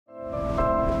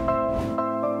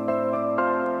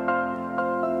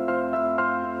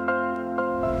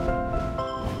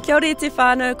Kia ora te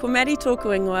whānau, ko Maddie tōku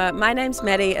ingoa. My name's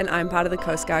Maddie and I'm part of the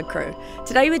Coastguard crew.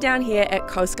 Today we're down here at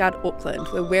Coastguard Auckland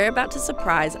where we're about to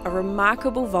surprise a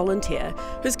remarkable volunteer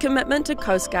whose commitment to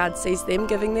Coastguard sees them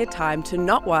giving their time to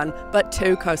not one but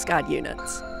two Coastguard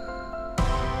units.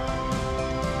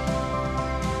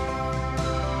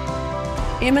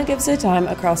 Emma gives her time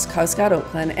across Coastguard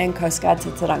Auckland and Coastguard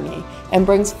Titirangi and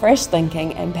brings fresh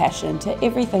thinking and passion to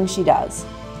everything she does.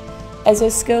 As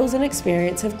her skills and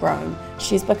experience have grown,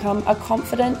 she's become a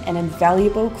confident and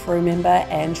invaluable crew member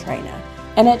and trainer.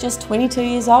 And at just 22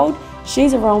 years old,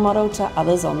 she's a role model to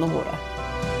others on the water.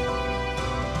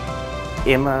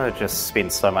 Emma just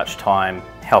spends so much time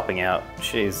helping out.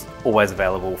 She's always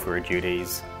available for her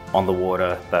duties on the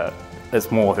water, but it's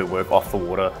more her work off the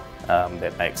water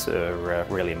that makes her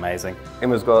really amazing.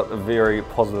 Emma's got a very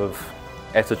positive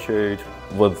attitude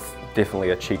with definitely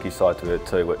a cheeky side to her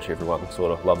too, which everyone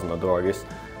sort of loves and adores, I guess.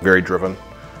 Very driven.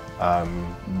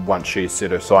 Once she's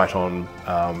set her sight on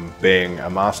being a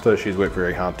master, she's worked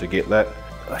very hard to get that.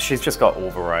 She's just got all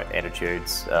the right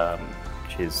attitudes.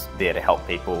 She's there to help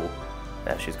people.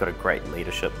 She's got a great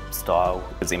leadership style.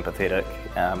 She's empathetic.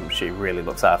 She really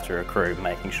looks after her crew,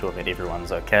 making sure that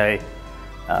everyone's okay,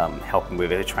 helping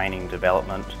with her training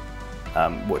development,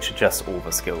 which are just all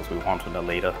the skills we want in a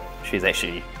leader. She's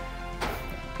actually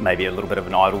maybe a little bit of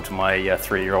an idol to my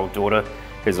 3-year-old daughter,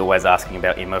 who's always asking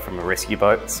about Emma from a rescue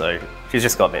boat. So she's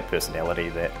just got that personality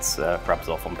that rubs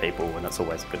off on people, and it's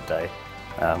always a good day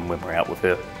when we're out with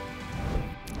her.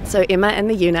 So Emma and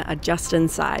the unit are just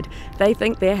inside. They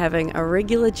think they're having a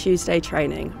regular Tuesday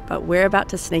training, but we're about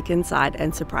to sneak inside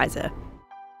and surprise her.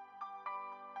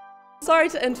 Sorry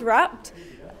to interrupt.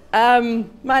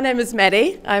 My name is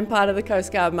Maddie. I'm part of the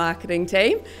Coastguard marketing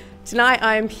team. Tonight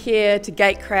I'm here to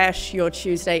gate crash your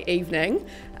Tuesday evening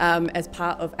as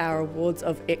part of our Awards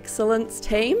of Excellence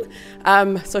team.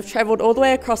 So I've travelled all the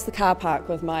way across the car park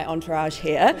with my entourage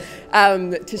here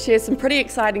to share some pretty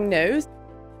exciting news.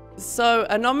 So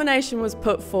a nomination was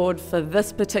put forward for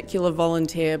this particular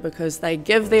volunteer because they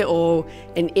give their all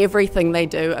in everything they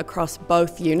do across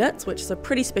both units, which is a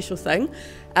pretty special thing.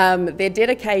 Their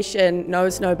dedication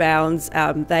knows no bounds.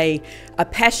 They are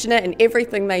passionate in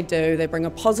everything they do. They bring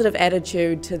a positive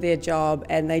attitude to their job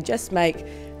and they just make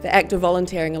the act of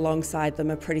volunteering alongside them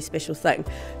a pretty special thing.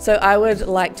 So I would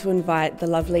like to invite the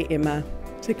lovely Emma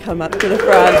to come up to the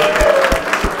front.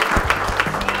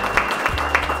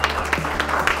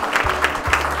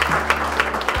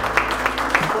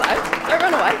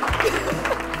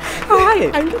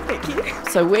 I'm good, thank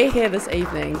you. So we're here this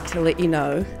evening to let you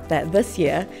know that this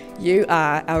year you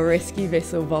are our Rescue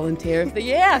Vessel Volunteer of the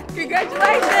Year.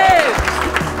 Congratulations!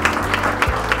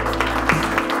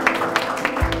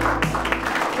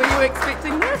 Were you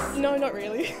expecting this? No, not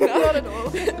really. No? Not at all.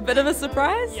 A bit of a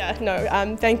surprise? Yeah,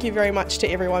 no. Thank you very much to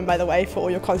everyone, by the way, for all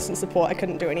your constant support. I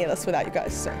couldn't do any of this without you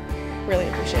guys, so really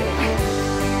appreciate it.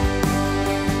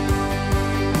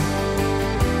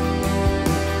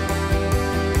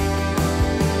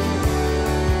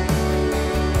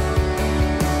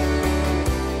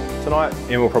 Tonight,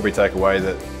 Emma will probably take away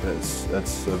that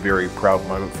it's a very proud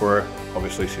moment for her.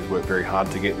 Obviously, she's worked very hard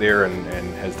to get there and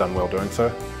has done well doing so.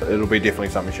 It'll be definitely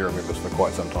something she remembers for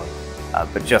quite some time.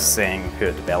 But just seeing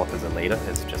her develop as a leader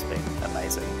has just been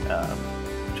amazing.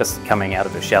 Just coming out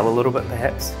of her shell a little bit,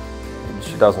 perhaps.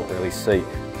 She doesn't really seek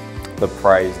the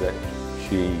praise that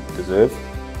she deserves.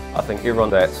 I think everyone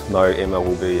that knows Emma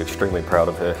will be extremely proud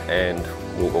of her and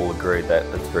will all agree that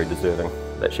it's very deserving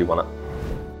that she won it.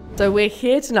 So we're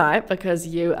here tonight because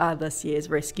you are this year's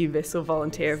Rescue Vessel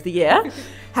Volunteer of the Year.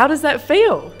 How does that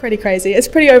feel? Pretty crazy. It's a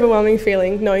pretty overwhelming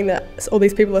feeling knowing that all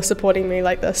these people are supporting me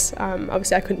like this.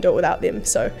 Obviously I couldn't do it without them,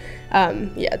 so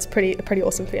yeah, it's a pretty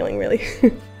awesome feeling, really.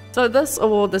 So this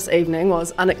award this evening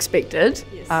was unexpected.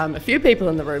 Yes. A few people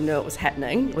in the room knew it was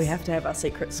happening. Yes. We have to have our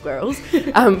secret squirrels.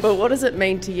 But what does it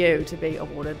mean to you to be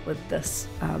awarded with this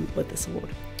award?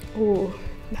 Oh,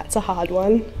 that's a hard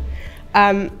one.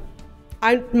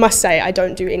 I must say I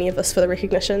don't do any of this for the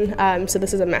recognition, so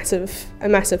this is a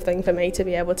massive thing for me to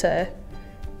be able to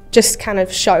just kind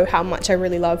of show how much I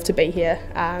really love to be here,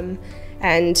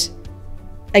 and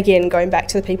again going back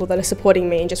to the people that are supporting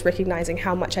me and just recognising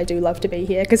how much I do love to be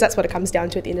here, because that's what it comes down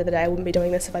to at the end of the day. I wouldn't be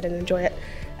doing this if I didn't enjoy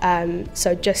it,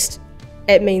 so just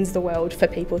it means the world for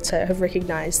people to have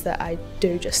recognised that I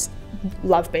do just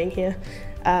love being here.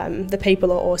 The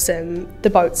people are awesome, the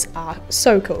boats are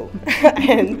so cool,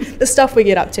 and the stuff we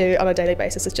get up to on a daily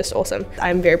basis is just awesome.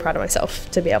 I'm very proud of myself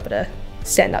to be able to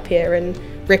stand up here and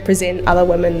represent other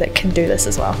women that can do this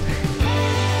as well.